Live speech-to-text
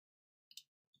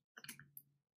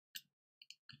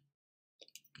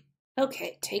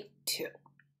Okay, take two.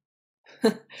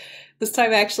 This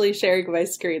time actually sharing my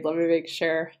screen. Let me make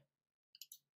sure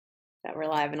that we're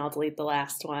live and I'll delete the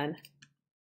last one.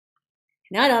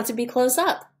 Now I don't have to be close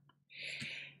up.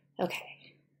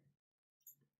 Okay.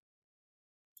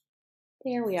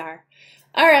 There we are.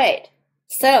 All right.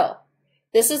 So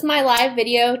this is my live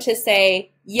video to say,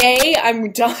 yay,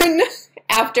 I'm done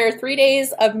after 3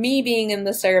 days of me being in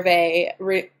the survey,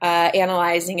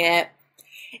 analyzing it,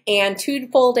 and 2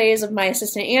 full days of my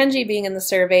assistant Angie being in the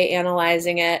survey,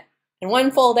 analyzing it, and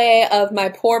 1 full day of my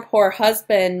poor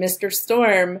husband, Mr.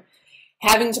 Storm,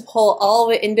 having to pull all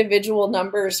the individual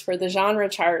numbers for the genre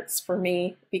charts for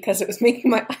me because it was making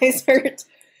my eyes hurt.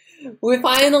 We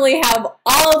finally have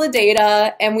all the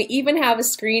data, and we even have a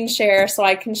screen share so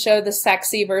I can show the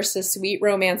sexy versus sweet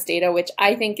romance data, which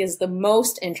I think is the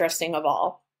most interesting of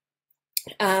all.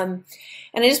 And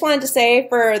I just wanted to say,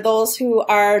 for those who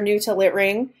are new to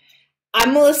LitRing,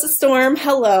 I'm Melissa Storm.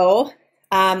 Hello.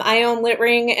 I own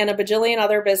LitRing and a bajillion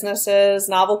other businesses,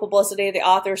 Novel Publicity, the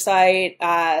author site.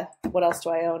 What else do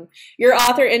I own? Your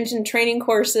Author Engine training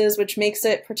courses, which makes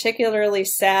it particularly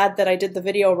sad that I did the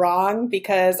video wrong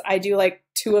because I do like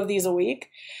 2 of these a week.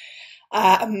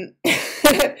 But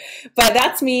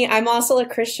that's me. I'm also a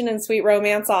Christian and sweet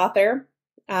romance author.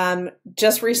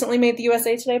 Just recently made the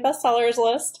USA Today bestsellers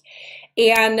list.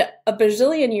 And a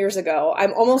bajillion years ago,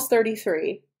 I'm almost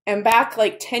 33. And back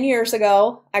like 10 years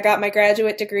ago, I got my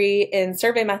graduate degree in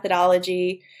survey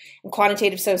methodology and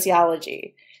quantitative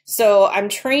sociology. So I'm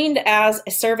trained as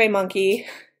a survey monkey,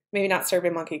 maybe not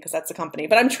survey monkey because that's a company,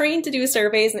 but I'm trained to do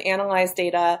surveys and analyze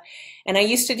data. And I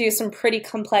used to do some pretty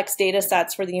complex data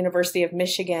sets for the University of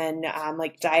Michigan,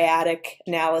 like dyadic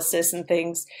analysis and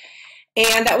things.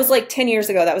 And that was like 10 years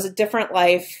ago. That was a different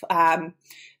life.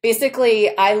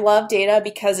 Basically, I love data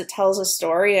because it tells a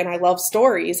story, and I love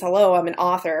stories. Hello, I'm an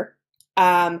author.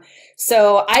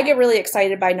 So I get really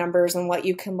excited by numbers and what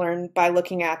you can learn by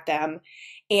looking at them.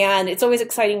 And it's always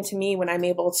exciting to me when I'm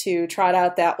able to trot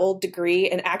out that old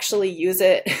degree and actually use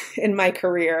it in my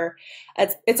career.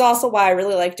 It's also why I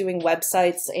really like doing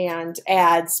websites and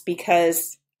ads,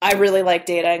 because I really like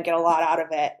data and get a lot out of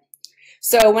it.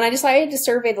 So when I decided to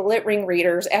survey the LitRing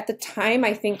readers, at the time,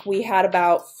 I think we had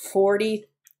about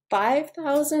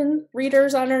 45,000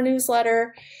 readers on our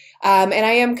newsletter. And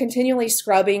I am continually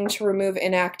scrubbing to remove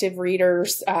inactive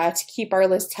readers to keep our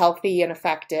list healthy and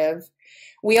effective.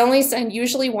 We only send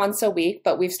usually once a week,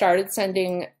 but we've started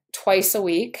sending twice a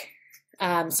week.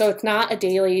 So it's not a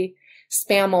daily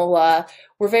spamola.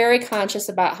 We're very conscious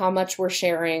about how much we're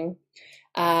sharing.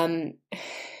 Like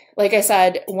I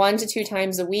said, 1 to 2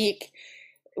 times a week.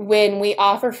 When we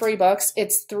offer free books,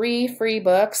 it's 3 free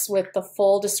books with the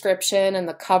full description and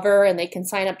the cover, and they can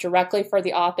sign up directly for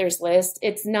the author's list.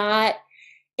 It's not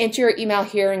enter your email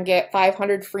here and get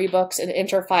 500 free books and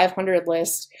enter 500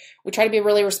 list. We try to be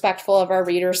really respectful of our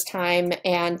readers' time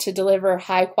and to deliver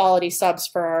high quality subs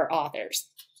for our authors.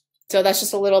 So that's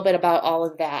just a little bit about all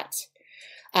of that.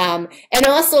 And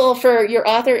also for Your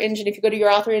Author Engine, if you go to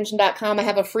yourauthorengine.com, I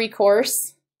have a free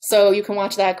course, so you can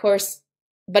watch that course.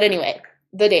 But anyway,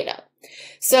 the data.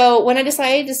 So when I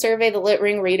decided to survey the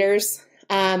LitRing readers,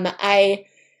 I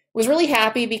was really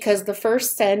happy because the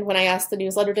first send, when I asked the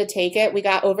newsletter to take it, we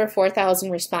got over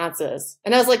 4,000 responses.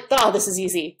 And I was like, oh, this is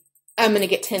easy. I'm going to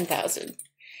get 10,000.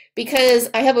 Because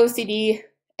I have OCD,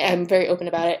 I'm very open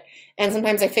about it, and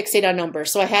sometimes I fixate on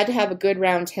numbers. So I had to have a good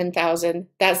round 10,000.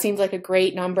 That seems like a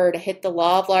great number to hit the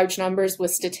law of large numbers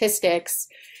with statistics.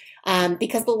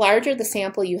 Because the larger the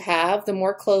sample you have, the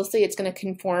more closely it's going to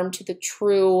conform to the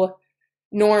true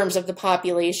norms of the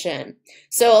population.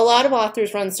 So a lot of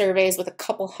authors run surveys with a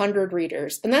couple hundred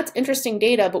readers, and that's interesting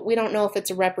data, but we don't know if it's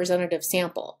a representative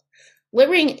sample.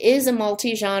 LitRing is a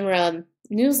multi-genre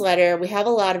newsletter. We have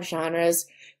a lot of genres.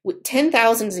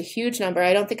 10,000 is a huge number.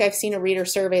 I don't think I've seen a reader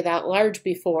survey that large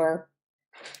before.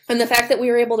 And the fact that we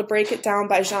were able to break it down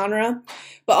by genre,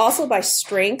 but also by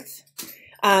strength,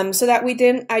 so that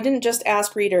I didn't just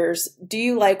ask readers, do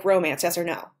you like romance, yes or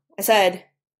no? I said,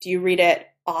 do you read it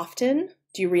often?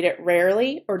 Do you read it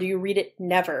rarely? Or do you read it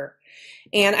never?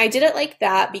 And I did it like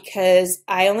that because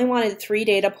I only wanted 3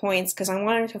 data points because I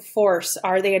wanted to force,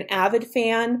 are they an avid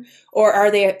fan or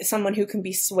are they someone who can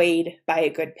be swayed by a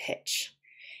good pitch?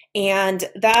 And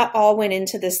that all went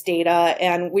into this data,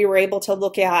 and we were able to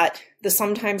look at the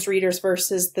sometimes readers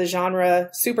versus the genre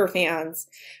superfans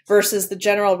versus the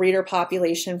general reader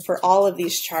population for all of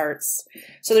these charts.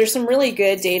 So there's some really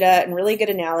good data and really good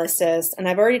analysis, and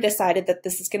I've already decided that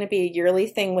this is going to be a yearly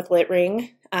thing with LitRing.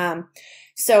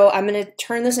 So I'm going to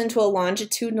turn this into a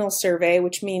longitudinal survey,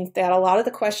 which means that a lot of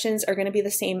the questions are going to be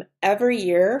the same every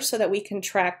year so that we can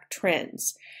track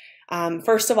trends.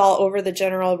 First of all, over the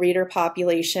general reader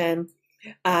population,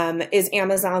 is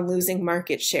Amazon losing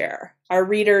market share? Are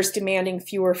readers demanding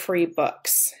fewer free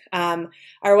books? Are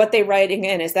what they writing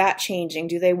in, is that changing?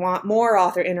 Do they want more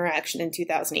author interaction in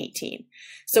 2018?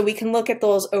 So we can look at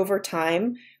those over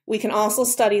time. We can also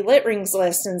study LitRing's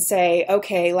list and say,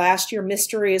 okay, last year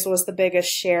mysteries was the biggest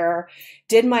share.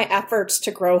 Did my efforts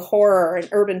to grow horror and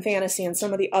urban fantasy and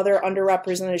some of the other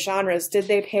underrepresented genres, did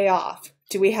they pay off?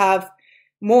 Do we have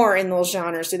more in those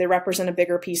genres? Do they represent a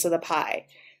bigger piece of the pie?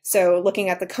 So looking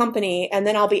at the company, and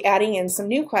then I'll be adding in some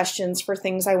new questions for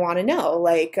things I want to know,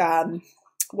 like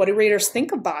what do readers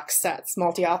think of box sets,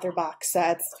 multi-author box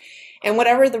sets, and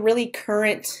whatever the really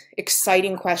current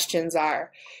exciting questions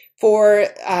are. For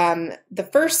the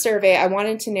first survey, I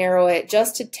wanted to narrow it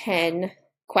just to 10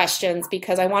 questions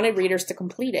because I wanted readers to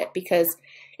complete it because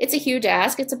it's a huge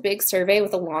ask. It's a big survey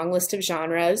with a long list of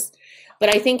genres.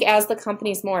 But I think as the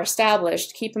company's more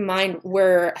established, keep in mind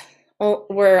we're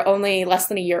only less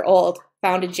than a year old,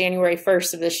 founded January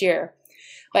 1st of this year.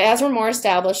 But as we're more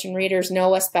established and readers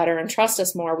know us better and trust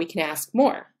us more, we can ask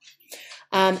more.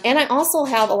 And I also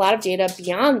have a lot of data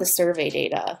beyond the survey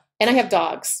data. And I have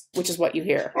dogs, which is what you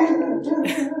hear.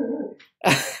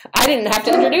 I didn't have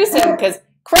to introduce him because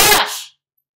Crash!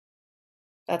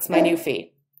 That's my new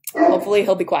fee. Hopefully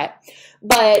he'll be quiet.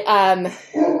 But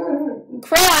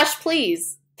Crash,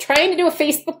 please. Trying to do a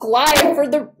Facebook Live for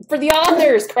the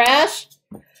authors, Crash.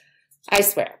 I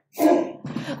swear.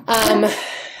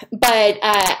 But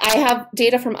I have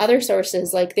data from other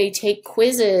sources, like they take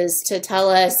quizzes to tell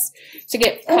us to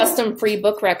get custom free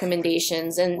book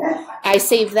recommendations, and I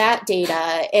save that data.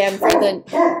 And for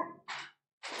the,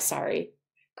 sorry,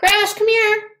 Crash, come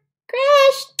here,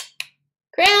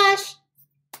 Crash,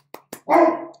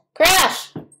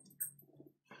 Crash,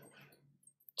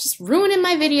 just ruining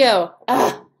my video.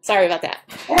 Ugh, sorry about that.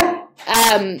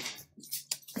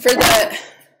 For the,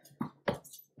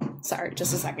 sorry,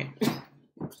 just a second.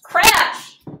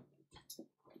 Crash!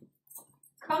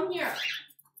 Come here.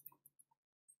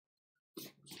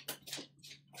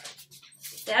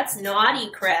 That's naughty,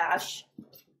 Crash.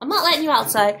 I'm not letting you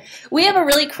outside. We have a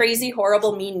really crazy,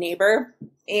 horrible, mean neighbor,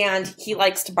 and he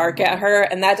likes to bark at her,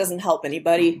 and that doesn't help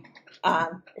anybody.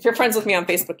 If you're friends with me on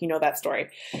Facebook, you know that story.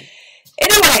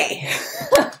 Anyway,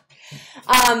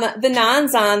 the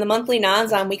non-zon, the monthly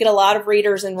non-zon, we get a lot of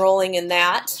readers enrolling in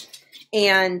that.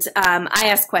 And I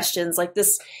ask questions like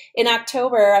this. In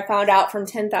October, I found out from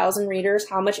 10,000 readers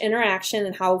how much interaction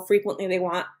and how frequently they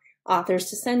want authors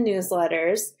to send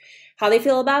newsletters, how they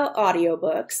feel about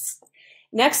audiobooks.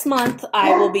 Next month,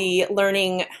 I will be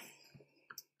learning,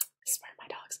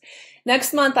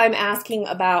 next month, I'm asking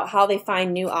about how they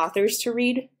find new authors to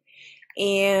read.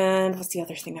 And what's the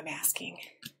other thing I'm asking?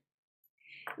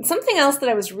 And something else that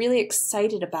I was really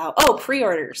excited about. Oh,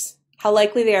 pre-orders. How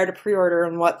likely they are to pre-order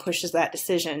and what pushes that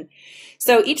decision.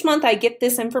 So each month I get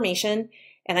this information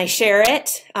and I share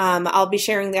it. I'll be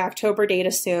sharing the October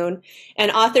data soon. And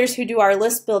authors who do our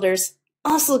list builders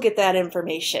also get that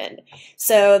information.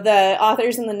 So the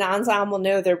authors in the non-zom will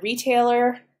know their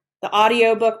retailer, the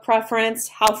audiobook preference,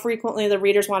 how frequently the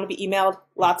readers want to be emailed,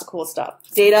 lots of cool stuff.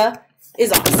 Data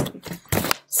is awesome.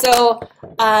 So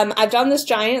I've done this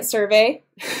giant survey.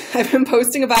 I've been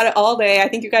posting about it all day. I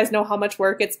think you guys know how much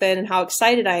work it's been and how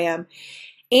excited I am.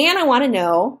 And I want to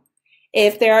know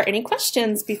if there are any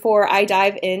questions before I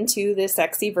dive into the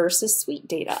sexy versus sweet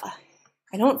data.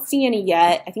 I don't see any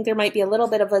yet. I think there might be a little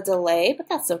bit of a delay, but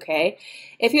that's okay.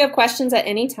 If you have questions at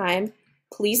any time,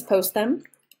 please post them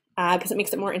because it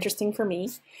makes it more interesting for me.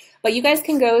 But you guys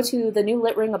can go to the new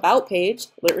LitRing About page,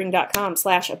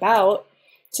 litring.com/about,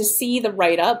 to see the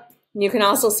write-up. You can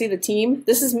also see the team.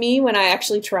 This is me when I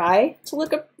actually try to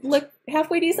look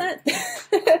halfway decent.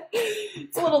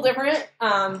 It's a little different,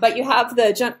 but you have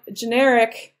the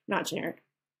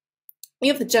you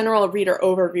have the general reader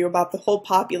overview about the whole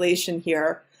population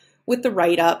here with the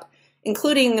write-up,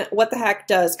 including what the heck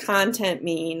does content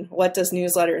mean? What does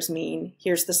newsletters mean?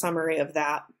 Here's the summary of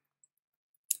that.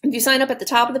 If you sign up at the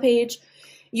top of the page,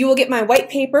 you will get my white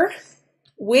paper,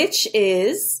 which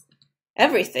is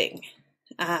everything,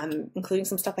 including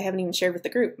some stuff I haven't even shared with the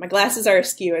group. My glasses are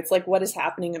askew. It's like, what is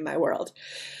happening in my world?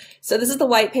 So this is the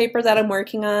white paper that I'm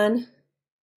working on.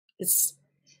 It's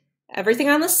everything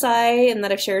on the site and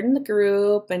that I've shared in the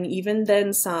group and even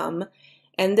then some.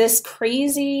 And this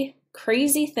crazy,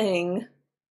 crazy thing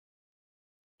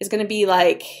is going to be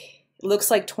like,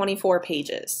 looks like 24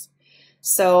 pages.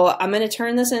 So I'm going to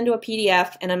turn this into a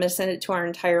PDF and I'm going to send it to our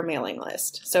entire mailing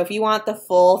list. So if you want the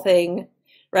full thing,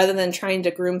 rather than trying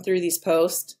to groom through these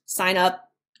posts, sign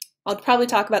up. I'll probably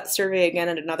talk about the survey again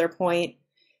at another point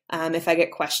if I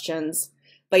get questions.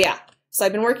 But yeah, So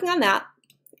I've been working on that,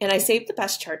 and I saved the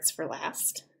best charts for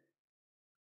last.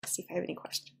 Let's see if I have any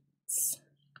questions.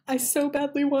 I so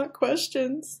badly want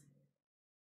questions.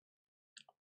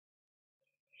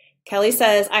 Kelly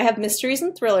says, I have mysteries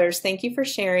and thrillers. Thank you for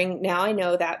sharing. Now I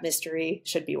know that mystery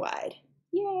should be wide.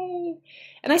 Yay.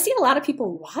 And I see a lot of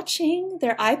people watching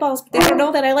their eyeballs, but they don't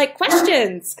know that I like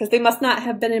questions because they must not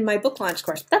have been in my book launch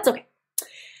course, but that's okay.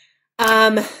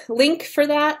 Link for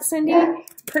that, Cindy.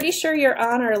 Pretty sure you're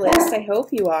on our list. I hope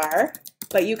you are,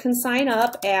 but you can sign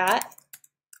up at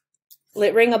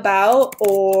LitRing About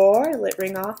or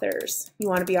LitRing Authors. You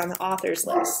want to be on the authors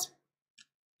list.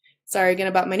 Sorry again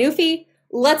about my newfie.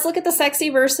 Let's look at the sexy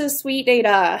versus sweet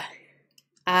data.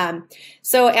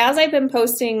 So as I've been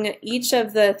posting each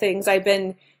of the things, I've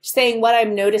been saying what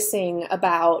I'm noticing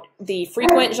about the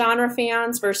frequent genre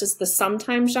fans versus the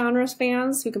sometimes genre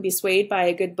fans who can be swayed by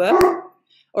a good book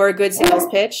or a good sales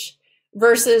pitch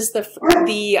versus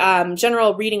the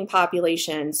general reading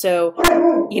population. So,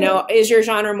 you know, is your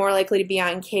genre more likely to be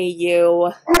on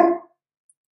KU?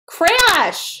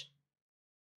 Crash!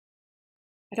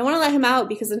 I don't want to let him out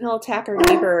because then he'll attack our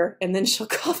neighbor and then she'll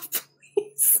call the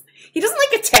police. He doesn't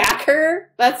like attack her.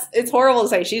 It's horrible to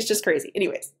say. She's just crazy.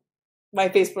 Anyways, my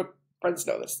Facebook friends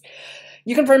know this.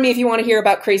 You confirm me if you want to hear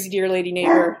about crazy dear lady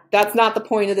neighbor. That's not the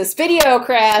point of this video,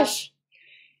 Crash.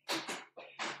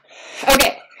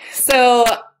 Okay, so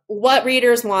what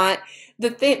readers want.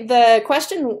 The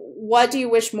question, what do you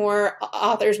wish more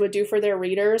authors would do for their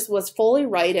readers, was fully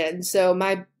write-in. So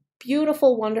my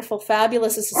beautiful, wonderful,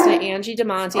 fabulous assistant, Angie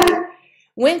DeMonte,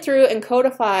 went through and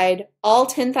codified all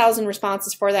 10,000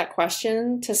 responses for that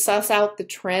question to suss out the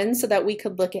trend so that we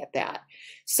could look at that.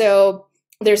 So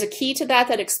there's a key to that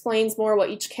that explains more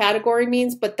what each category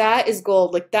means, but that is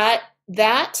gold. Like that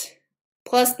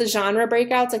plus the genre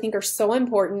breakouts I think are so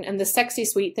important, and the sexy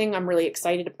sweet thing I'm really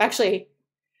excited about. Actually,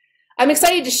 I'm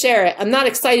excited to share it. I'm not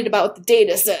excited about what the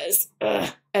data says.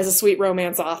 Ugh, as a sweet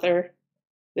romance author,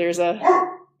 there's a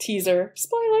teaser.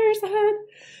 Spoilers ahead.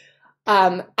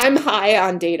 I'm high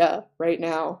on data right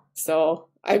now, so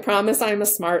I promise I'm a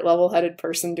smart, level-headed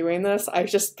person doing this. I've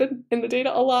just been in the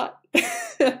data a lot.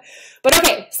 But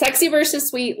okay, sexy versus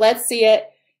sweet. Let's see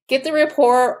it. Get the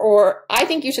report, or I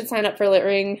think you should sign up for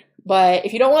LitRing. But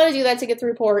if you don't want to do that to get the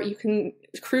report, you can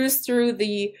cruise through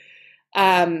the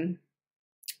feed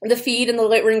in the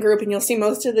LitRing group, and you'll see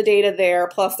most of the data there.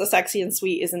 Plus, the sexy and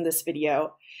sweet is in this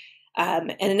video.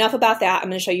 And enough about that. I'm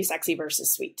going to show you sexy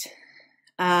versus sweet.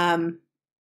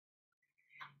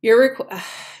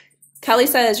 Kelly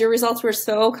says, your results were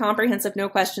so comprehensive, no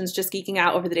questions, just geeking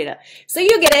out over the data. So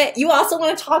you get it. You also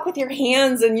want to talk with your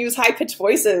hands and use high-pitched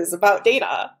voices about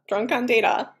data, drunk on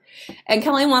data. And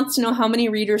Kelly wants to know how many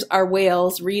readers are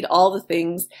whales, read all the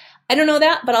things. I don't know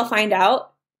that, but I'll find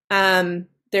out.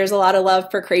 There's a lot of love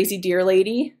for crazy dear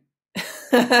lady,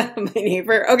 my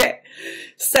neighbor. Okay,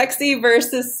 sexy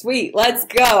versus sweet. Let's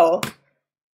go.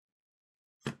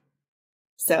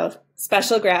 So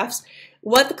special graphs.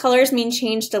 What the colors mean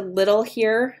changed a little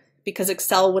here because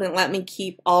Excel wouldn't let me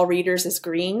keep all readers as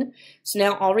green. So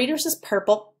now all readers is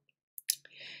purple.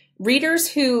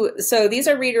 So these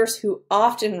are readers who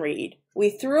often read. We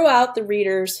threw out the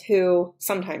readers who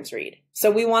sometimes read.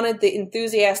 So we wanted the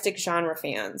enthusiastic genre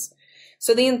fans.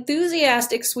 So the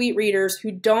enthusiastic sweet readers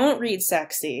who don't read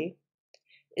sexy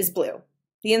is blue.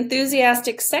 The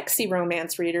enthusiastic sexy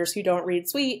romance readers who don't read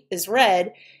sweet is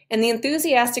red. And the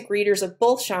enthusiastic readers of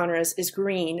both genres is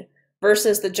green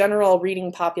versus the general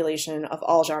reading population of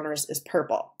all genres is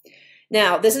purple.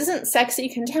 Now, this isn't sexy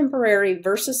contemporary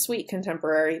versus sweet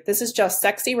contemporary. This is just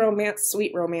sexy romance,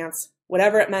 sweet romance,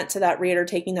 whatever it meant to that reader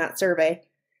taking that survey.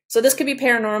 So this could be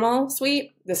paranormal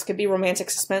sweet. This could be romantic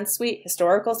suspense sweet,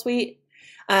 historical sweet.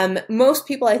 Most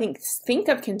people, I think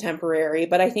of contemporary,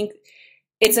 but I think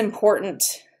it's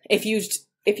important if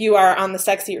you are on the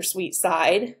sexy or sweet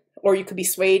side, or you could be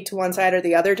swayed to one side or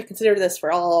the other, to consider this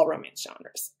for all romance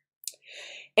genres.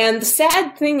 And the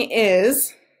sad thing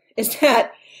is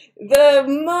that the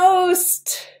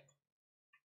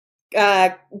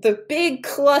big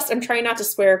cluster, I'm trying not to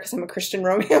swear because I'm a Christian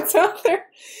romance author,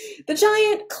 the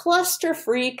giant cluster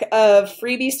freak of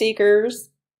freebie seekers,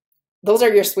 those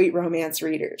are your sweet romance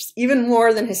readers, even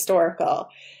more than historical.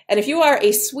 And if you are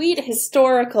a sweet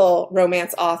historical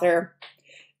romance author,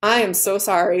 I am so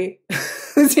sorry.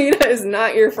 Data is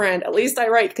not your friend. At least I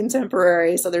write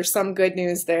contemporary, so there's some good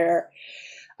news there.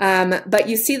 But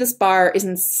you see this bar is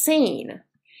insane.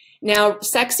 Now,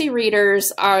 sexy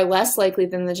readers are less likely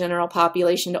than the general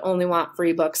population to only want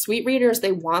free books. Sweet readers,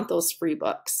 they want those free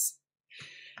books.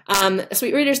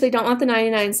 Sweet readers, they don't want the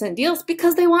 99-cent deals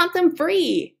because they want them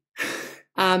free.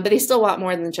 But they still want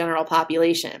more than the general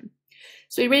population.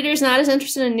 Sweet readers not as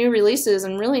interested in new releases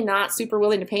and really not super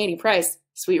willing to pay any price.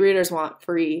 Sweet readers want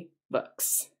free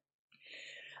books.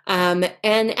 And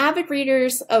avid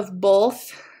readers of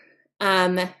both,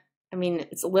 I mean,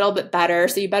 it's a little bit better.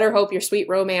 So you better hope your sweet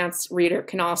romance reader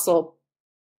can also,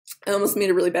 I almost made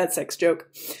a really bad sex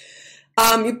joke.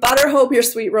 You better hope your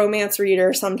sweet romance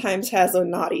reader sometimes has a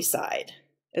naughty side,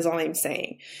 is all I'm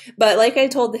saying. But like I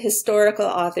told the historical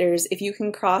authors, if you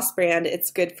can cross-brand,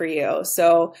 it's good for you.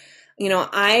 So, you know,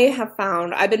 I have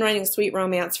found, I've been writing sweet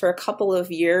romance for a couple of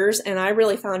years, and I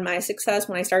really found my success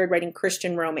when I started writing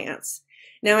Christian romance.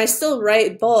 Now, I still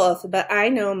write both, but I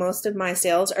know most of my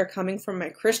sales are coming from my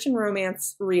Christian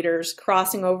romance readers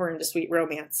crossing over into sweet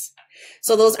romance.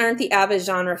 So those aren't the avid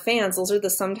genre fans. Those are the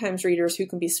sometimes readers who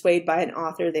can be swayed by an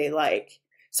author they like.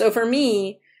 So for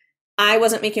me, I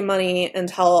wasn't making money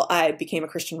until I became a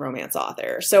Christian romance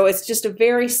author. So it's just a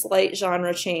very slight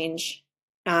genre change.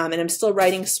 And I'm still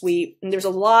writing sweet. And there's a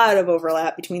lot of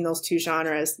overlap between those two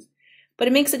genres, but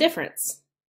it makes a difference.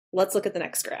 Let's look at the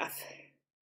next graph.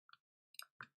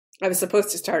 I was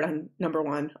supposed to start on number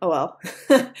 1. Oh well.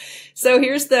 So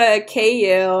here's the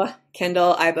KU,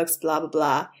 Kindle, iBooks, blah, blah,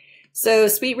 blah. So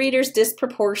sweet readers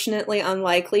disproportionately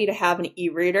unlikely to have an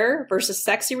e-reader versus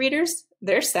sexy readers.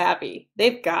 They're savvy.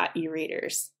 They've got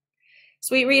e-readers.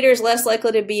 Sweet readers less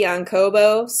likely to be on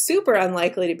Kobo, super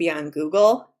unlikely to be on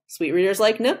Google. Sweet readers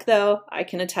like Nook, though. I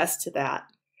can attest to that.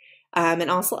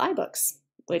 And also iBooks,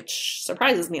 which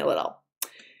surprises me a little.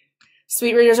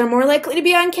 Sweet readers are more likely to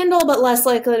be on Kindle, but less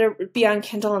likely to be on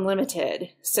Kindle Unlimited.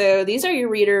 So these are your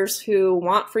readers who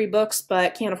want free books,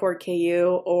 but can't afford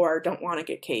KU or don't want to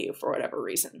get KU for whatever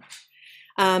reason.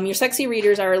 Your sexy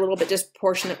readers are a little bit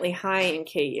disproportionately high in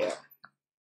KU.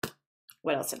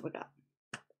 What else have we got?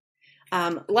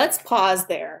 Let's pause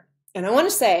there. And I want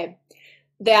to say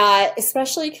that,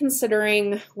 especially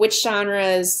considering which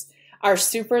genres are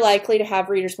super likely to have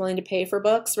readers willing to pay for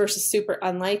books versus super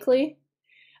unlikely,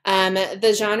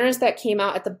 the genres that came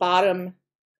out at the bottom,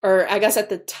 or I guess at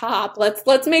the top,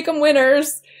 let's make them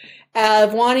winners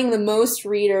of wanting the most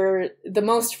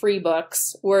free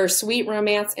books were sweet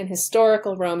romance and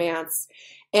historical romance.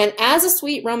 And as a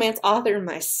sweet romance author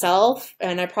myself,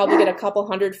 and I probably get a couple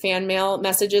hundred fan mail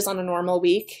messages on a normal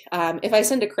week. If I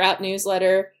send a crap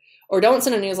newsletter or don't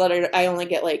send a newsletter, I only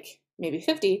get like maybe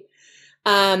 50.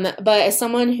 But as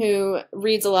someone who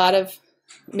reads a lot of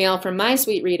mail from my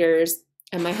sweet readers,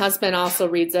 and my husband also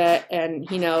reads it, and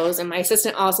he knows, and my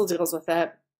assistant also deals with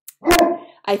it,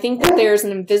 I think that there's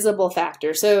an invisible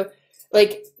factor. So,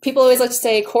 like, people always like to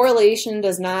say correlation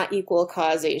does not equal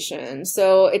causation.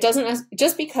 So it doesn't,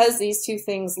 just because these two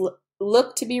things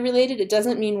look to be related, it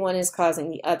doesn't mean one is causing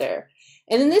the other.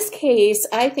 And in this case,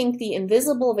 I think the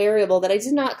invisible variable that I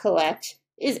did not collect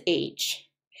is age.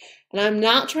 And I'm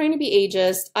not trying to be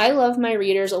ageist. I love my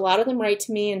readers. A lot of them write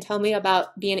to me and tell me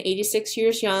about being 86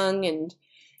 years young. And,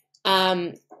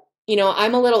 you know,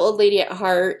 I'm a little old lady at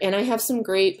heart, and I have some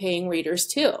great paying readers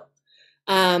too.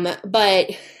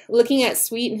 But looking at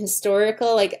sweet and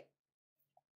historical, like,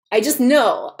 I just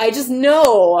know,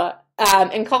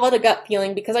 and call it a gut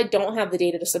feeling because I don't have the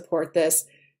data to support this.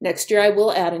 Next year, I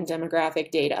will add in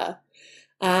demographic data.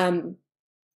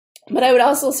 But I would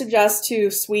also suggest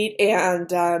to sweet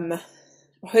and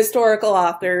historical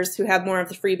authors who have more of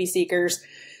the freebie seekers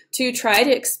to try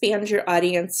to expand your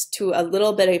audience to a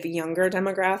little bit of a younger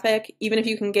demographic, even if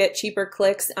you can get cheaper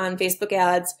clicks on Facebook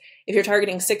ads if you're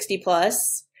targeting 60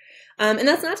 plus. And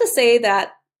that's not to say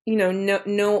that, you know,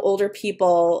 no older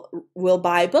people will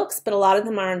buy books, but a lot of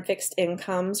them are on fixed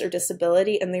incomes or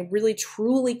disability, and they really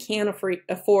truly can't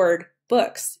afford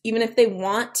books, even if they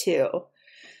want to.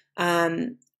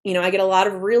 You know, I get a lot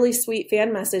of really sweet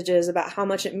fan messages about how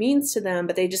much it means to them,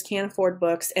 but they just can't afford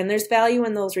books. And there's value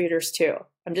in those readers too.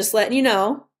 I'm just letting you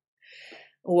know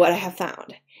what I have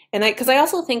found. And because I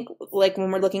also think, like, when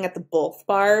we're looking at the both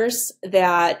bars,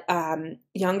 that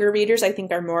younger readers, I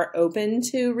think, are more open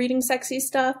to reading sexy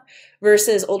stuff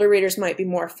versus older readers might be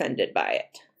more offended by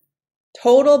it.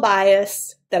 Total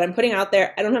bias that I'm putting out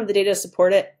there. I don't have the data to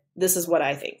support it. This is what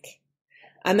I think.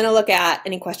 I'm going to look at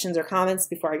any questions or comments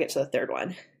before I get to the third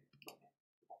one.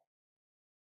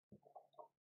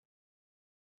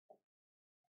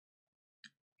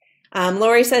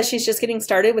 Lori says she's just getting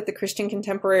started with the Christian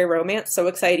contemporary romance. So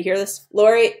excited to hear this.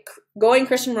 Lori, going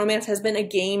Christian romance has been a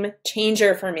game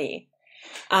changer for me.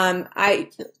 I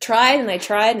tried and I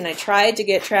tried and I tried to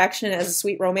get traction as a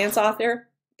sweet romance author,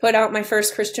 put out my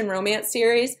first Christian romance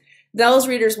series. Those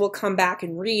readers will come back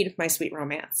and read my sweet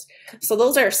romance. So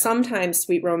those are sometimes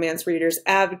sweet romance readers,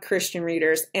 avid Christian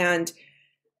readers. And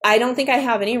I don't think I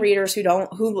have any readers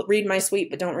who read my sweet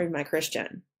but don't read my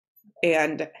Christian.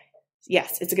 And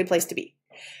Yes, it's a good place to be.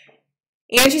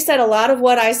 Angie said a lot of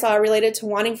what I saw related to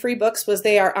wanting free books was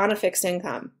they are on a fixed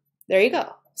income. There you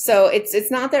go. So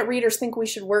it's not that readers think we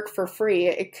should work for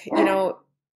free.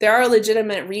 There are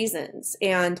legitimate reasons.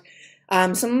 And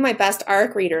some of my best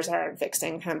ARC readers are on fixed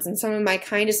incomes, and some of my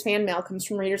kindest fan mail comes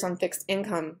from readers on fixed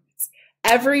income.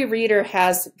 Every reader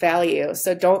has value,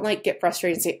 so don't get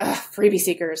frustrated and say, ugh, freebie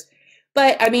seekers.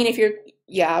 But I mean,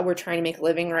 we're trying to make a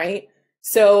living, right?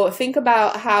 So think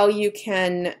about how you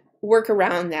can work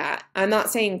around that. I'm not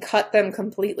saying cut them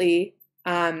completely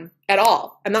at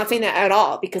all. I'm not saying that at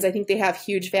all, because I think they have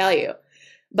huge value.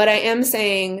 But I am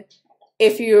saying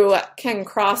if you can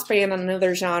cross-brand on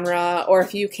another genre, or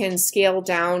if you can scale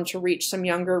down to reach some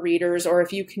younger readers, or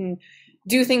if you can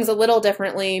do things a little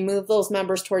differently, move those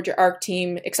members towards your ARC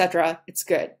team, etc., it's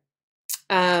good.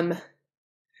 Irene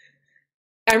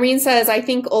says, I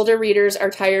think older readers are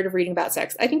tired of reading about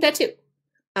sex. I think that too.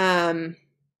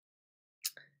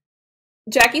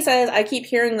 Jackie says, I keep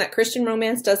hearing that Christian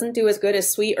romance doesn't do as good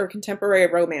as sweet or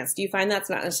contemporary romance. Do you find that's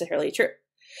not necessarily true?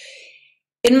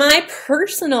 In my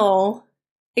personal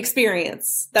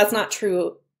experience, that's not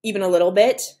true even a little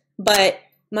bit, but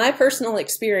my personal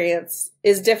experience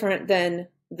is different than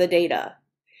the data.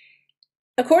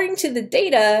 According to the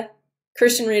data,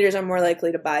 Christian readers are more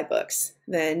likely to buy books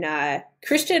than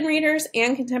Christian readers,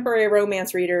 and contemporary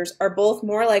romance readers are both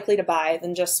more likely to buy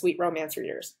than just sweet romance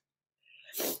readers.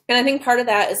 And I think part of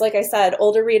that is, like I said,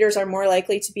 older readers are more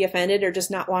likely to be offended or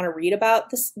just not want to read about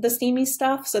the steamy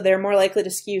stuff, so they're more likely to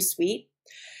skew sweet.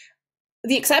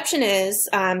 The exception is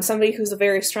somebody who's a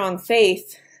very strong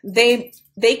faith. They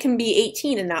can be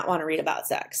 18 and not want to read about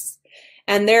sex.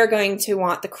 And they're going to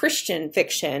want the Christian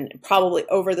fiction probably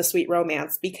over the sweet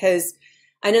romance, because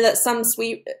I know that some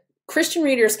sweet Christian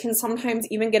readers can sometimes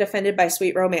even get offended by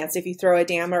sweet romance if you throw a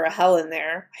damn or a hell in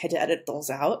there. I had to edit those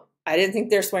out. I didn't think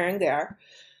they're swearing. They are,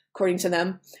 according to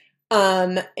them.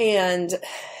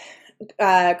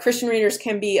 Christian readers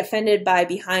can be offended by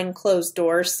behind closed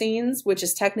doors scenes, which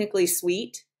is technically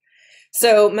sweet.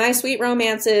 So my sweet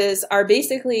romances are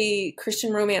basically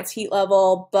Christian romance heat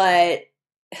level, but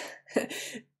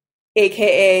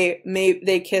AKA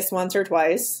they kiss once or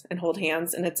twice and hold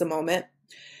hands and it's a moment.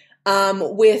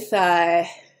 With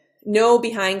no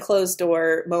behind closed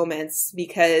door moments,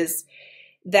 because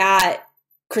that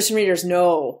Christian readers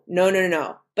no.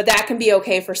 But that can be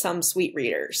okay for some sweet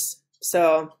readers.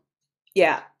 So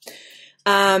yeah.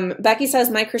 Becky says,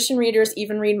 my Christian readers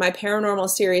even read my paranormal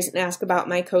series and ask about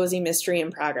my cozy mystery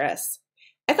in progress.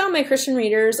 I found my Christian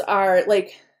readers are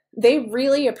they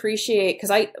really appreciate,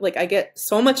 because I get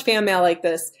so much fan mail like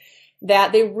this,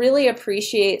 that they really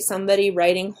appreciate somebody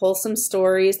writing wholesome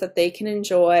stories that they can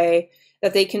enjoy,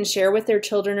 that they can share with their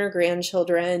children or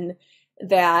grandchildren,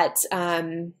 that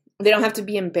they don't have to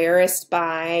be embarrassed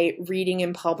by reading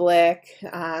in public,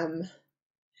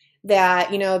 that,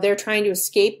 they're trying to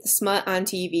escape the smut on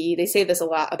TV. They say this a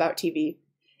lot about TV,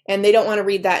 and they don't want to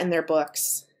read that in their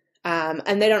books.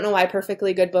 And they don't know why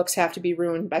perfectly good books have to be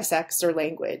ruined by sex or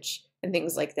language and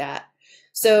things like that.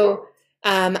 So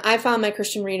I found my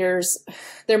Christian readers,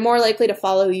 they're more likely to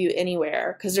follow you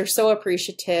anywhere because they're so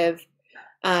appreciative,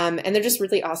 and they're just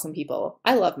really awesome people.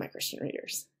 I love my Christian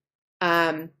readers.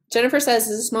 Jennifer says,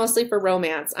 this is mostly for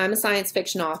romance. I'm a science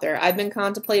fiction author. I've been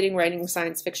contemplating writing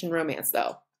science fiction romance,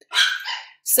 though.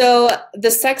 So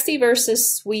the sexy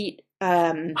versus sweet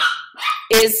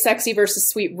is sexy versus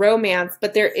sweet romance,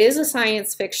 but there is a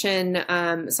science fiction,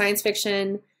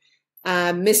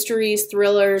 mysteries,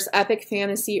 thrillers, epic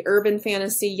fantasy, urban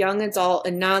fantasy, young adult,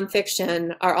 and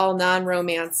nonfiction are all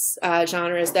non-romance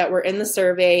genres that were in the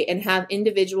survey and have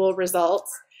individual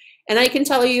results. And I can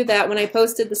tell you that when I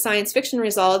posted the science fiction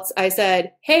results, I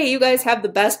said, hey, you guys have the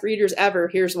best readers ever.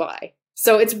 Here's why.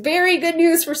 So it's very good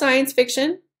news for science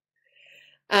fiction.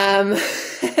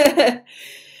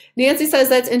 Nancy says,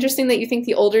 that's interesting that you think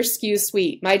the older skew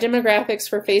sweet. My demographics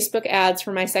for Facebook ads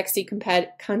for my sexy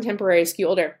contemporary skew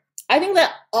older. I think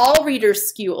that all readers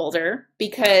skew older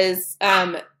because,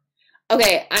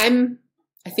 okay, I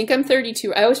think I'm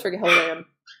 32. I always forget how old I am.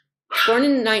 Born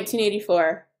in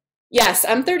 1984. Yes,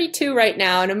 I'm 32 right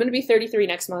now, and I'm going to be 33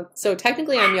 next month. So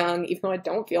technically I'm young, even though I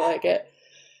don't feel like it.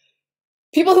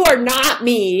 People who are not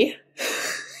me,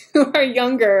 who are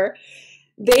younger,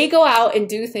 they go out and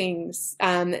do things.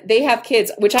 They have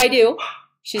kids, which I do.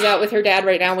 She's out with her dad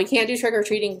right now. We can't do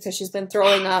trick-or-treating because she's been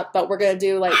throwing up, but we're going to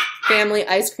do like family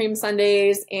ice cream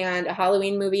sundaes and a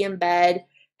Halloween movie in bed,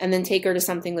 and then take her to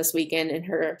something this weekend in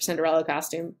her Cinderella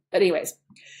costume. But anyways,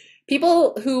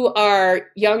 people who are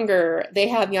younger, they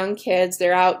have young kids.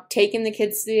 They're out taking the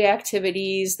kids to the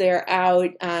activities. They're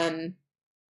out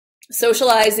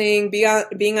socializing,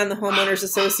 being on the homeowners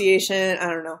association. I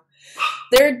don't know.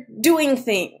 They're doing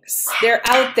things. They're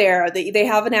out there. They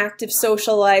have an active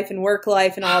social life and work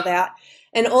life and all that.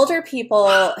 And older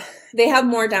people, they have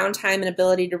more downtime and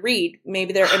ability to read.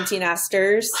 Maybe they're empty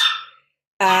nesters.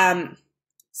 Sky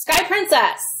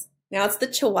Princess. Now it's the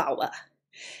Chihuahua.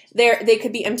 They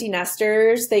could be empty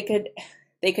nesters. They could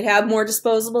have more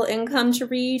disposable income to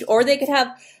read, or they could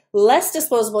have less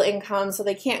disposable income so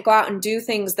they can't go out and do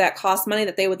things that cost money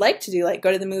that they would like to do, like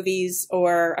go to the movies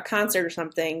or a concert or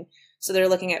something. So they're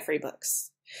looking at free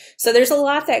books. So there's a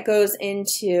lot that goes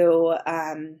into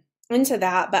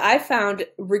that. But I found,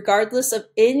 regardless of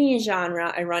any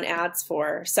genre I run ads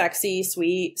for, sexy,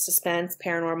 sweet, suspense,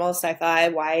 paranormal, sci-fi,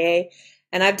 YA,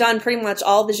 and I've done pretty much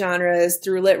all the genres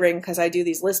through LitRing because I do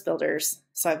these list builders.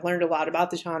 So I've learned a lot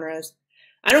about the genres.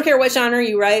 I don't care what genre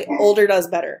you write, older does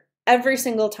better every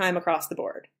single time across the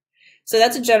board. So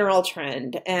that's a general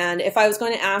trend. And if I was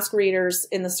going to ask readers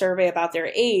in the survey about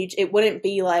their age, it wouldn't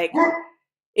be like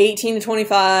 18 to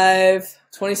 25,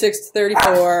 26 to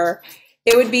 34.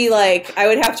 It would be like, I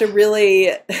would have to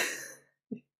really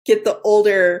get the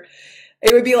older,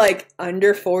 it would be like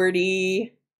under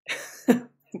 40,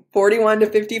 41 to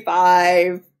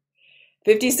 55,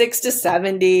 56 to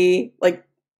 70, like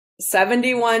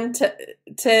 71 to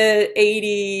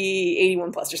 80,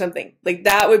 81 plus or something. Like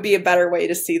that would be a better way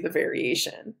to see the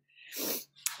variation.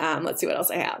 Let's see what else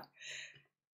I have.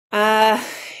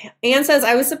 Anne says,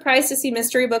 I was surprised to see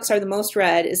mystery books are the most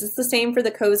read. Is this the same for the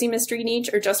cozy mystery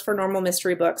niche or just for normal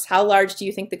mystery books? How large do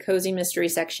you think the cozy mystery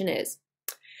section is?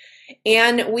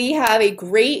 And we have a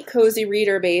great cozy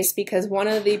reader base because one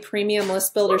of the premium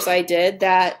list builders I did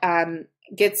that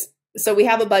so we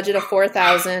have a budget of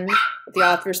 $4,000 the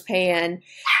authors pay in,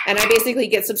 and I basically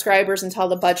get subscribers until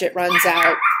the budget runs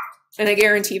out, and I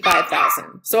guarantee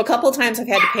 $5,000. So a couple of times I've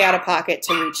had to pay out of pocket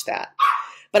to reach that.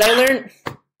 But I learned,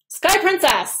 Sky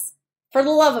Princess, for the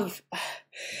love of,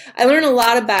 I learned a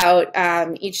lot about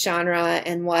each genre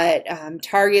and what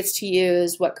targets to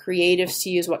use, what creatives to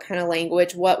use, what kind of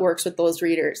language, what works with those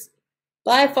readers.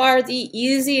 By far the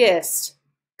easiest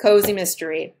cozy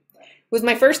mystery. It was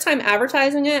my first time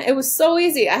advertising it. It was so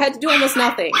easy. I had to do almost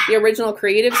nothing. The original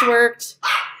creatives worked.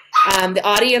 The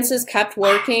audiences kept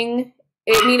working.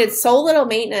 It needed so little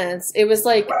maintenance. It was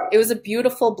a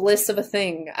beautiful bliss of a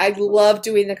thing. I love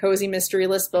doing the cozy mystery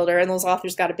list builder, and those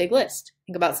authors got a big list. I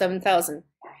think about 7,000.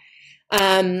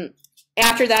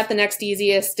 After that, the next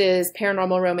easiest is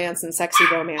paranormal romance and sexy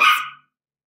romance.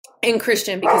 And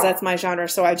Christian, because that's my genre,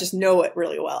 so I just know it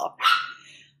really well.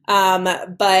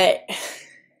 But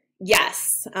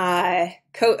yes, I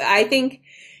think,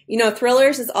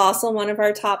 thrillers is also one of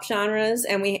our top genres,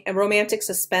 and romantic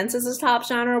suspense is a top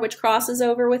genre, which crosses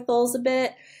over with those a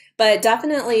bit. But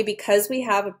definitely because we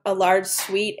have a large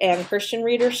sweet and Christian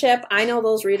readership, I know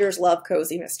those readers love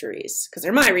cozy mysteries because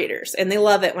they're my readers and they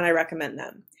love it when I recommend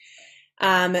them.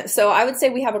 So I would say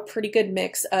we have a pretty good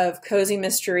mix of cozy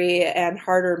mystery and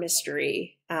harder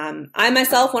mystery. I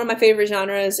myself, one of my favorite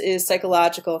genres is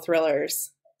psychological thrillers.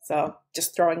 So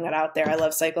just throwing that out there. I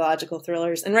love psychological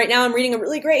thrillers. And right now I'm reading a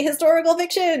really great historical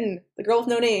fiction, The Girl with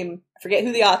No Name. I forget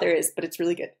who the author is, but it's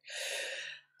really good.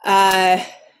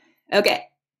 Okay.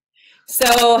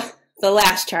 So the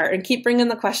last chart, and keep bringing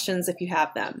the questions if you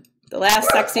have them. The last,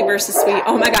 sexy versus sweet.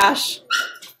 Oh my gosh.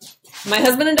 My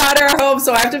husband and daughter are home,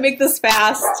 so I have to make this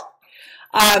fast.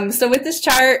 So with this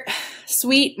chart,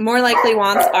 sweet more likely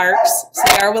wants arcs, so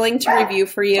they are willing to review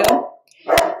for you.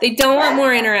 They don't want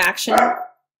more interaction.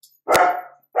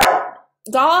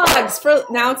 Dogs!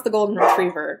 Now it's the golden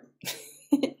retriever.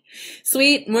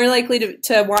 Sweet, more likely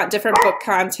to want different book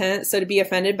content, so to be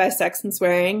offended by sex and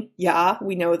swearing. Yeah,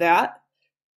 we know that.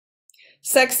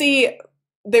 Sexy,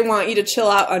 they want you to chill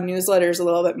out on newsletters a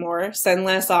little bit more. Send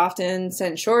less often,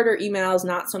 send shorter emails,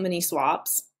 not so many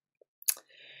swaps.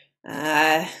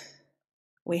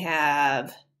 We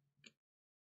have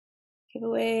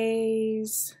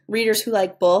giveaways. Readers who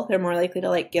like both, they're more likely to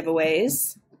like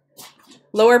giveaways.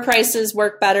 Lower prices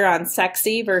work better on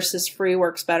sexy versus free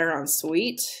works better on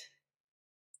sweet.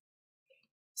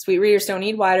 Sweet readers don't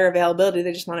need wider availability,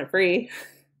 they just want it free.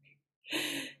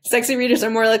 Sexy readers are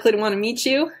more likely to want to meet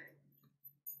you.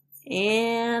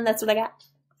 And that's what I got.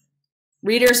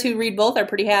 Readers who read both are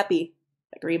pretty happy.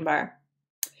 The green bar.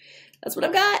 That's what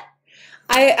I've got.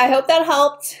 I hope that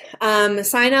helped.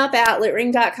 Sign up at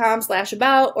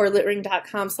litring.com/about or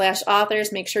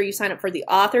litring.com/authors. Make sure you sign up for the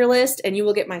author list and you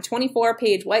will get my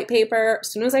 24-page white paper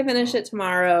as soon as I finish it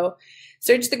tomorrow.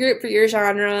 Search the group for your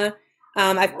genre.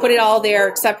 I've put it all there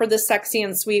except for the sexy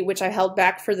and sweet, which I held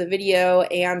back for the video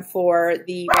and for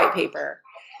the white paper.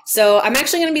 So I'm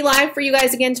actually going to be live for you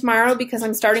guys again tomorrow because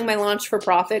I'm starting my Launch for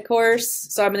Profit course.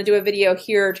 So I'm going to do a video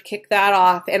here to kick that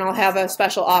off, and I'll have a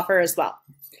special offer as well.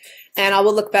 And I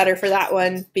will look better for that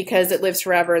one because it lives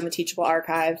forever in the Teachable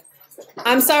archive.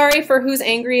 I'm sorry for who's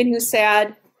angry and who's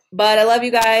sad, but I love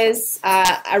you guys.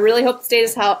 I really hope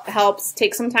this data helps.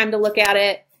 Take some time to look at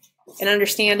it and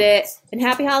understand it. And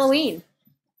happy Halloween.